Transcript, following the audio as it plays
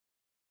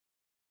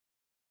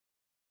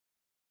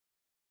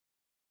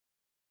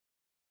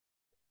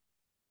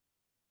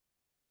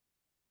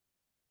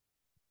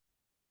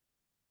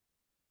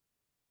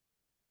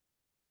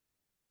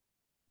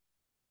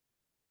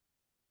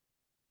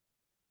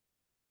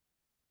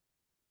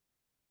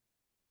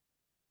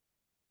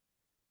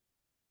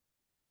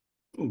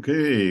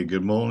Okay,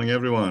 good morning,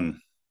 everyone.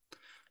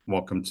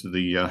 Welcome to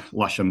the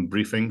Lasham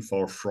Briefing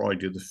for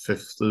Friday, the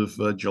 5th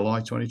of July,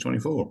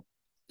 2024.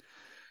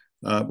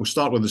 We'll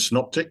start with the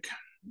synoptic.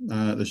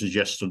 This is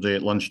yesterday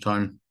at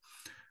lunchtime.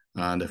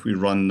 And if we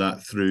run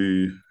that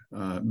through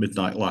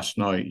midnight last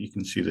night, you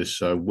can see this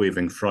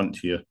waving front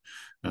here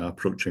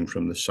approaching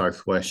from the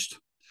southwest.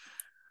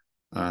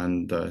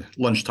 And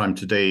lunchtime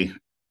today,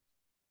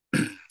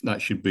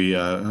 that should be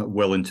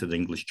well into the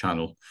English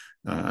Channel.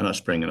 And that's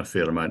bringing a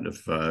fair amount of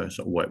sort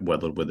of wet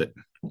weather with it.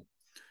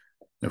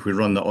 If we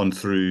run that on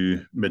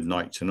through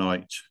midnight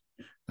tonight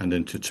and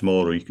into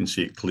tomorrow, you can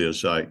see it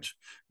clears out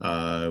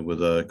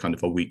with a kind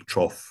of a weak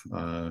trough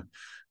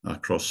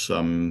across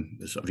sort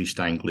of East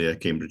Anglia,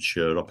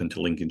 Cambridgeshire, up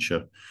into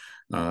Lincolnshire.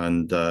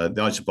 And the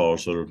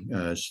isobars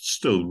are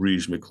still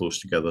reasonably close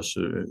together,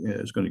 so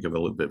it's going to give a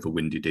little bit of a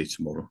windy day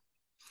tomorrow.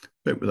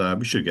 But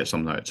we should get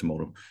something out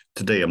tomorrow.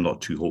 Today, I'm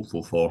not too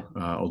hopeful for,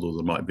 although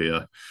there might be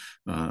a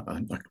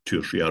 2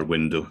 or 3 hour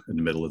window in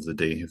the middle of the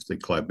day if the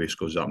cloud base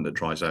goes up and it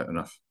dries out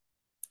enough.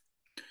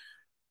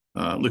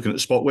 Looking at the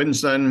spot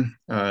winds then,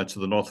 to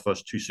the north of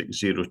us,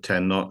 260,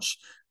 10 knots,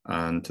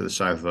 and to the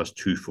south of us,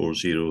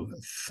 240,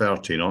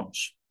 30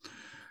 knots.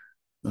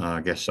 I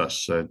guess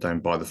that's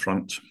down by the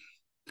front.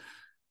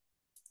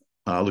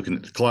 Looking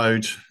at the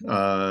cloud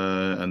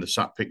and the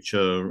sat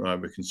picture,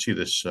 we can see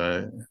this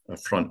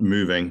front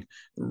moving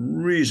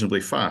reasonably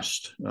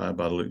fast by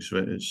the looks of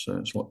it. It's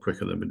a lot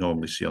quicker than we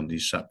normally see on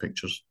these sat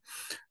pictures.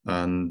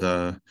 And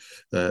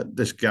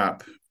this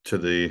gap to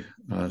the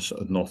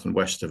sort of north and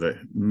west of it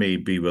may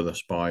be with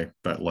us by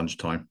about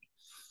lunchtime.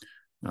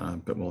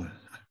 But we'll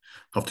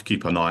have to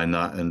keep an eye on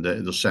that, and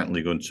they're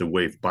certainly going to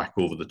wave back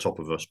over the top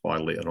of us by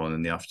later on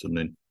in the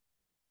afternoon.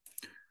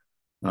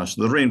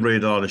 So the rain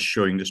radar is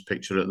showing this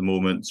picture at the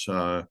moment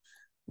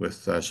with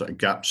sort of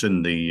gaps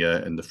in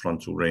the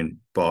frontal rain,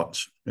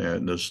 but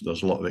there's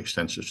a lot of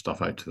extensive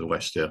stuff out to the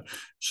west there.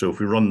 So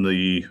if we run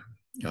the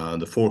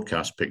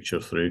forecast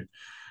picture through,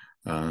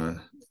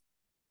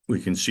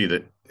 we can see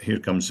that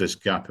here comes this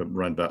gap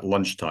around about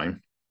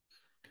lunchtime.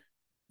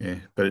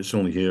 But it's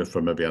only here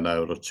for maybe an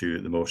hour or two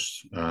at the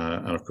most.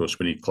 And of course,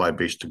 we need cloud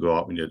base to go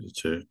up. We need it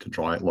to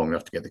dry it long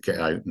enough to get the kit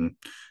out and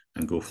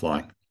go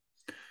flying.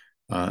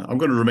 I'm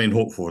going to remain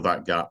hopeful for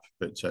that gap,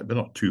 but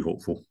not too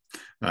hopeful.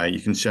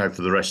 You can see how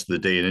for the rest of the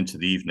day and into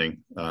the evening,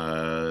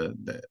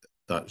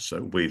 that's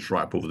waves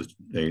right up over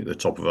the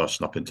top of us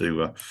and up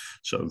into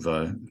sort of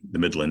the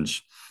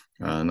Midlands.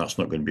 And that's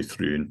not going to be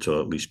through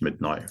until at least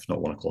midnight, if not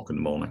 1 o'clock in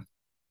the morning.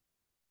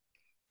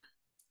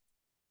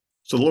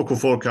 So the local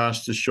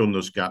forecast has shown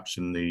those gaps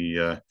in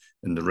the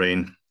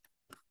rain.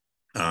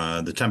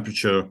 The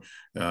temperature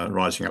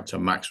rising up to a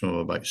maximum of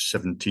about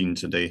 17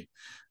 today.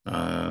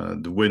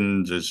 The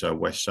wind is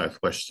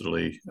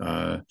west-southwesterly,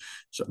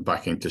 sort of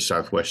backing to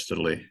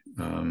southwesterly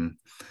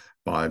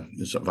by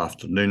sort of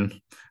afternoon,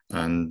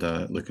 and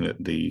looking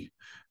at the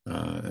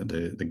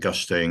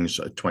gustings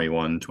at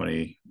 21,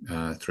 20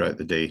 throughout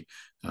the day.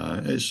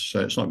 It's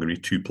not going to be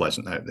too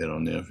pleasant out there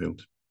on the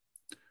airfield.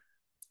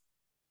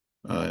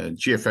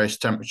 GFS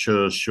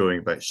temperatures showing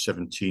about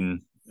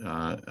 17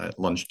 at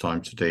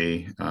lunchtime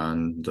today,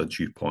 and the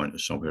dew point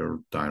is somewhere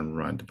down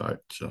around about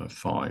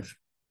 5.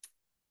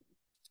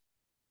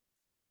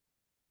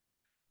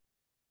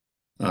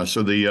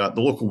 So the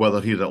local weather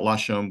here at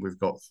Lasham, we've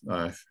got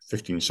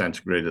 15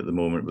 centigrade at the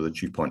moment with a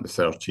dew point of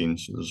 13,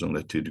 so there's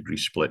only a 2-degree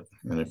split.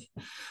 And if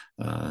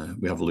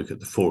we have a look at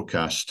the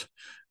forecast,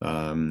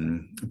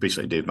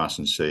 basically Dave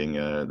Masson's saying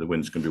the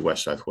wind's going to be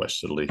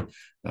west-southwesterly,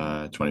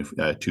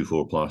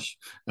 24 plus,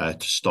 to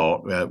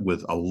start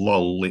with a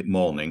lull late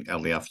morning,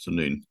 early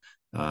afternoon,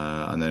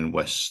 and then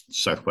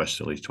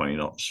west-southwesterly, 20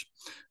 knots.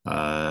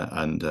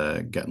 And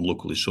getting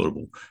locally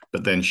soluble,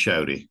 but then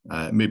showery.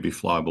 It may be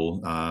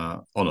flyable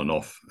on and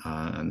off,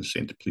 and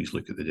saying to please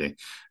look at the day.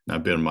 Now,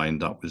 bear in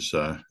mind that was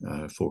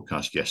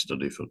forecast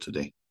yesterday for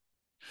today.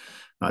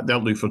 The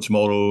outlook for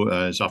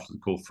tomorrow is after the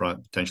cold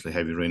front, potentially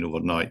heavy rain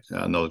overnight,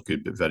 another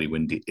good but very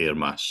windy air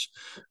mass.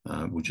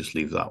 We'll just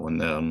leave that one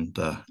there and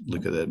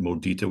look at it in more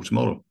detail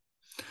tomorrow.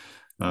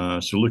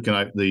 So looking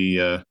out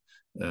the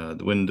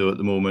window at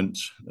the moment,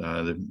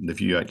 the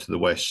view out to the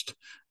west,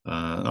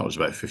 that was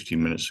about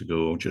 15 minutes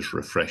ago. Just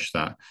refresh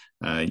that.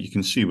 You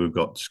can see we've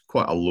got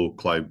quite a low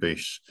cloud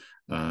base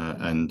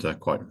and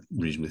quite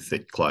reasonably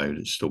thick cloud.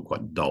 It's still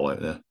quite dull out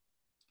there.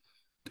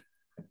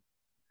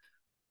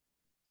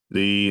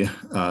 The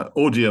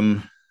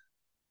odium,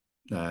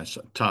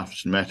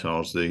 tuffs and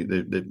metals,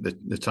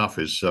 the tuff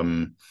is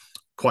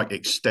quite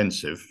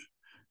extensive,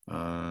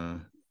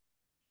 but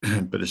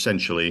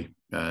essentially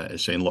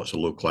it's saying lots of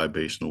low cloud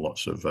base and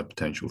lots of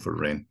potential for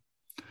rain.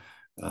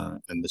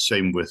 And the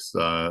same with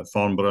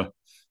Farnborough.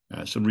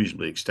 It's a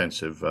reasonably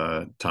extensive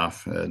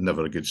TAF,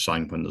 never a good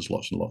sign when there's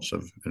lots and lots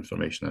of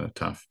information in a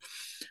TAF.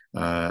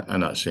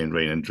 And that's saying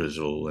rain and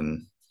drizzle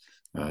and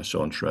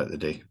so on throughout the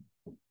day.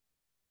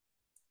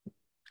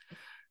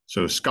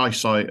 So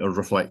SkySight are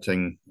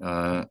reflecting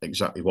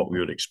exactly what we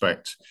would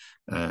expect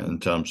in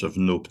terms of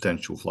no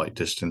potential flight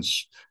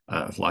distance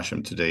of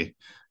Lasham today.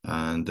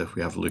 And if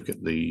we have a look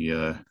at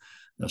the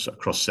sort of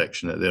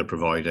cross-section that they're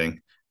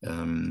providing,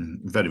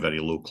 very, very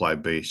low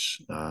cloud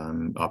base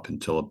up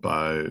until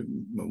about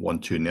 1,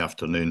 2 in the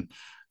afternoon,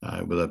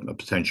 with a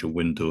potential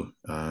window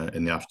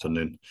in the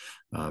afternoon,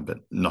 but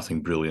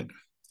nothing brilliant.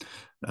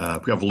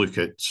 If we have a look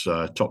at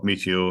Top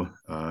Meteo,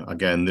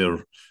 again,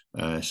 they're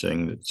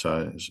saying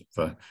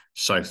that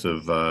south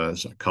of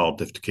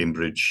Cardiff to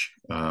Cambridge,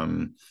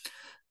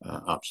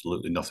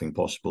 absolutely nothing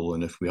possible.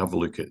 And if we have a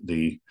look at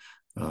the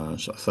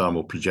sort of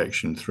thermal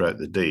projection throughout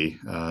the day,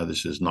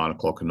 this is 9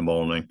 o'clock in the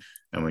morning,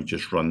 and we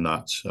just run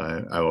that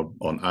hour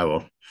on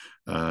hour.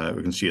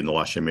 We can see in the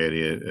Lasham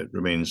area, it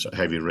remains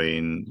heavy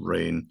rain,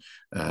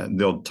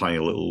 the odd tiny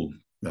little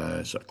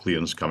sort of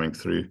clearance coming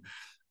through.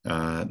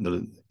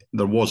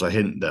 There was a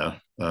hint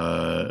there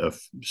of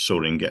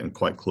soaring getting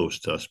quite close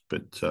to us,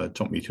 but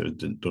Top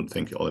Meteo don't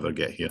think it'll ever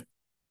get here.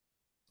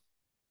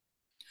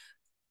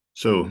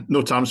 So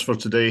no times for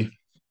today.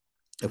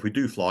 If we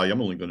do fly,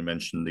 I'm only going to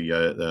mention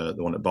the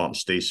one at Barton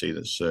Stacey.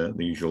 That's the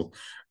usual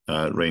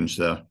range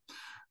there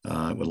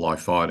with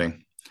live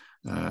firing,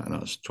 and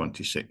that's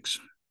 26.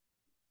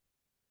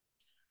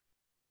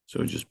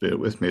 So just bear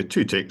with me.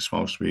 2 ticks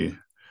whilst we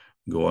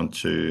go on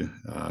to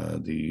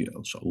the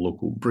sort of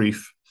local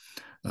brief.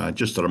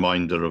 Just a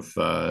reminder of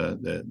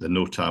the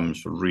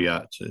NOTAMs for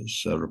RIAT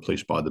is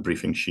replaced by the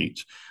briefing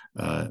sheet.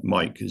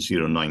 Mike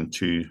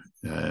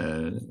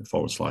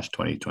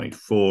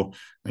 092/2024,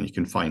 and you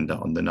can find that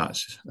on the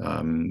NATS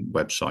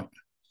website.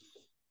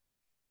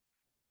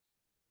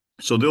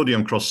 So the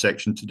ODM cross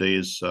section today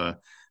is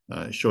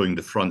showing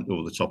the front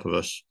over the top of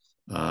us.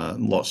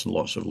 Lots and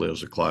lots of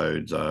layers of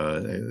cloud,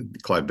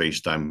 cloud base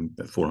down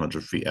at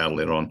 400 feet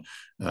earlier on,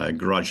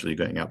 gradually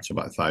getting up to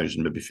about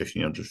 1,000, maybe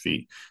 1,500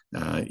 feet,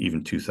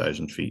 even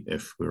 2,000 feet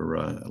if we're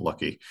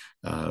lucky,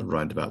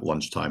 around about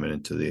lunchtime and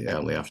into the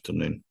early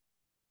afternoon.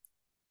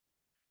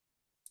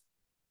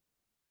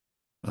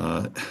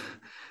 The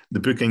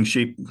booking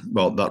sheet,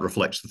 well, that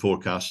reflects the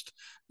forecast.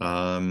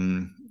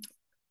 There's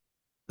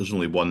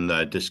only one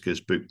discus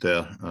booked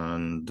there,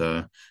 and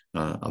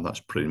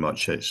that's pretty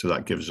much it. So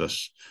that gives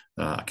us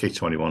a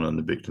K21 on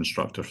the booked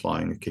instructor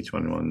flying, a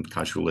K21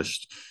 casual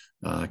list,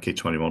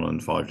 K21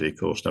 on 5-day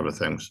course, and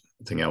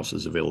everything else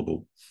is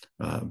available,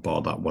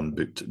 bar that one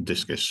booked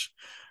discus.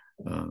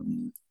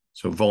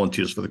 So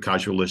volunteers for the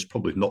casual list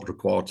probably not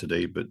required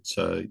today, but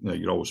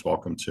you're always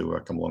welcome to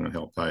come along and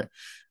help out.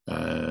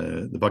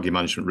 The buggy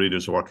management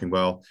radios are working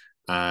well,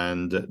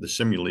 and the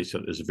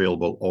simulator is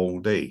available all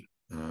day.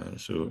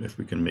 So if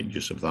we can make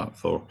use of that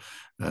for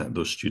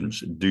those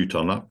students that do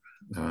turn up,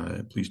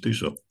 please do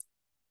so.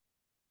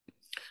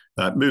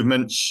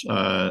 Movements,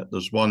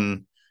 there's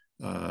one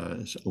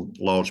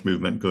large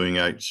movement going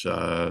out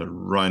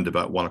round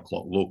about 1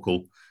 o'clock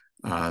local,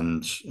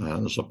 and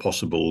there's a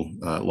possible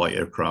light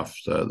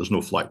aircraft. There's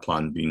no flight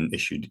plan being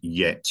issued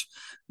yet,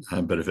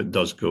 but if it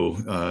does go,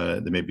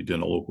 they may be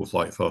doing a local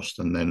flight first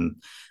and then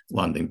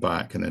landing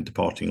back and then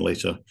departing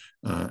later,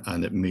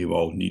 and it may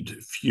well need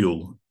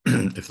fuel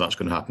if that's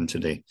going to happen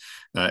today.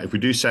 If we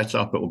do set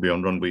up, it will be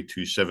on runway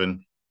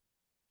 27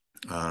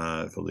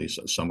 for the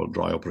summer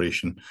dry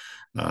operation.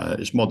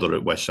 It's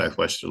moderate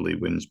west-southwesterly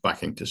winds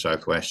backing to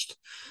southwest.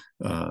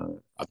 I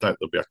doubt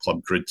there'll be a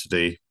club grid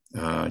today.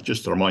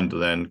 Just a reminder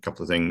then, a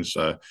couple of things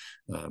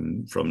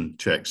from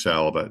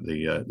 2XL about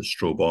the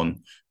strobe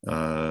on.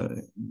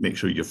 Make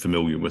sure you're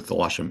familiar with the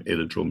Lasham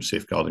aerodrome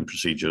safeguarding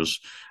procedures,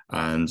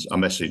 and a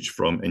message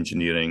from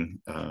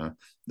engineering.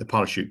 The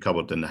parachute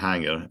cupboard in the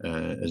hangar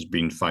has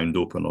been found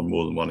open on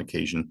more than one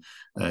occasion.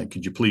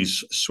 Could you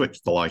please switch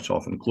the light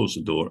off and close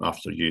the door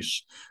after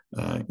use?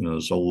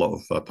 There's a lot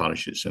of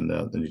parachutes in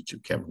there that need to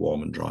be kept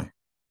warm and dry.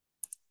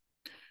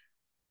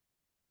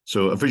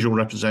 So a visual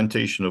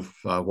representation of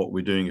what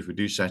we're doing if we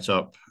do set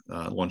up,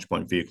 launch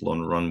point vehicle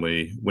on the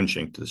runway,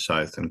 winching to the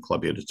south, and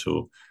club air to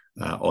tow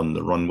on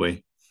the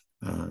runway.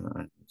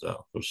 And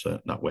of course,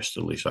 that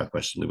westerly,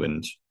 southwesterly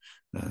wind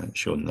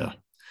shown there.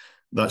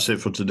 That's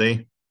it for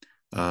today.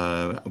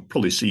 I'll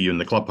probably see you in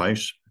the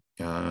clubhouse.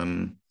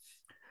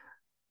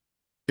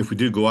 If we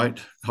do go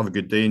out, have a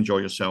good day, enjoy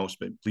yourselves,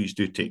 but please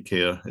do take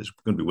care. It's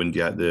going to be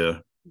windy out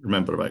there.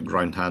 Remember about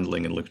ground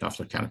handling and looking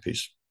after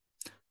canopies.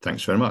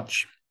 Thanks very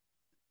much.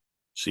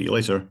 See you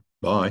later.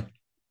 Bye.